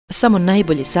Samo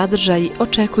najbolji sadržaji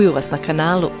očekuju vas na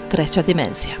kanalu Treća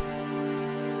dimenzija.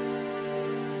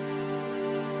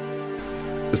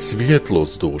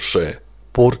 Svjetlost duše,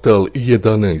 portal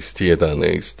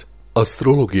 1111,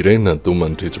 Astrolog Irena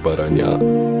Dumancic Baranja.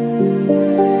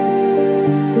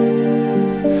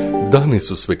 Dani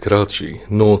su sve kraći,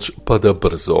 noć pada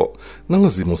brzo,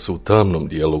 nalazimo se u tamnom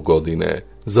dijelu godine,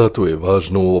 zato je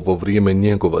važno u ovo vrijeme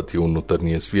njegovati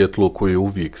unutarnje svjetlo koje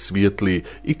uvijek svijetli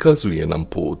i kazuje nam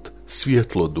put,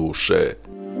 svjetlo duše.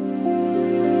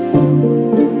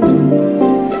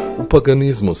 U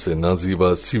paganizmu se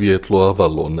naziva svjetlo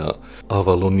Avalona.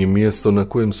 Avalon je mjesto na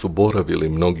kojem su boravili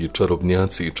mnogi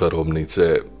čarobnjaci i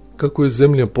čarobnice. Kako je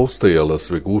zemlja postajala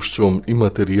sve gušćom i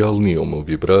materijalnijom u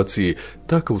vibraciji,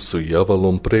 takav su i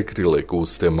Avalon prekrile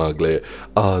guste magle,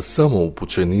 a samo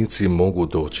upućenici mogu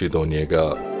doći do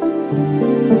njega.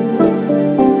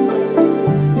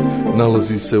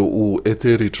 Nalazi se u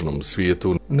eteričnom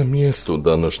svijetu na mjestu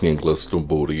današnjeg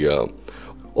Glastonburija.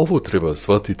 Ovo treba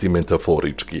shvatiti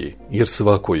metaforički, jer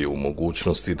svako je u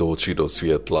mogućnosti doći do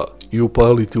svjetla i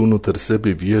upaliti unutar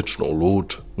sebe vječnu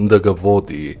luč da ga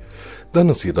vodi.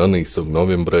 Danas 11.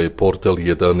 novembra je portal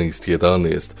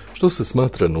 1111, što se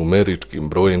smatra numeričkim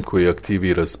brojem koji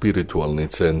aktivira spiritualne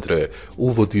centre,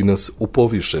 uvodi nas u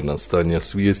povišena stanja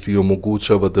svijesti i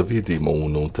omogućava da vidimo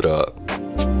unutra.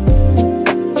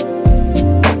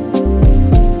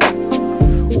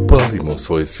 Upalimo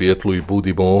svoje svjetlo i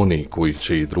budimo oni koji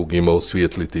će i drugima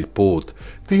osvijetliti put,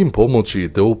 te im pomoći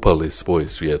da upale svoje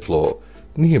svjetlo.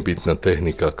 Nije bitna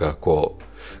tehnika kako.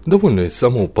 Dovoljno je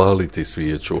samo upaliti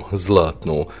svijeću,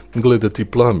 zlatnu, gledati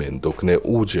plamen dok ne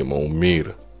uđemo u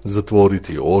mir,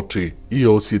 zatvoriti oči i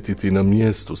osjetiti na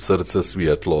mjestu srca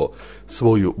svjetlo,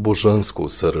 svoju božansku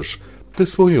srž, te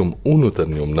svojom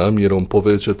unutarnjom namjerom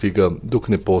povećati ga dok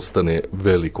ne postane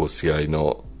veliko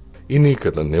sjajno. I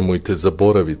nikada nemojte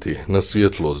zaboraviti na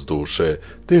svjetlost duše,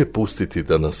 te je pustiti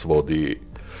da nas vodi.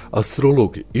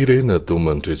 Astrolog Irena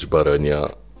Dumancic Baranja,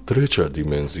 Treća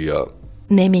dimenzija.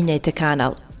 Ne mijenjajte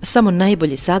kanal. Samo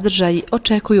najbolji sadržaji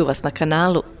očekuju vas na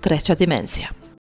kanalu Treća dimenzija.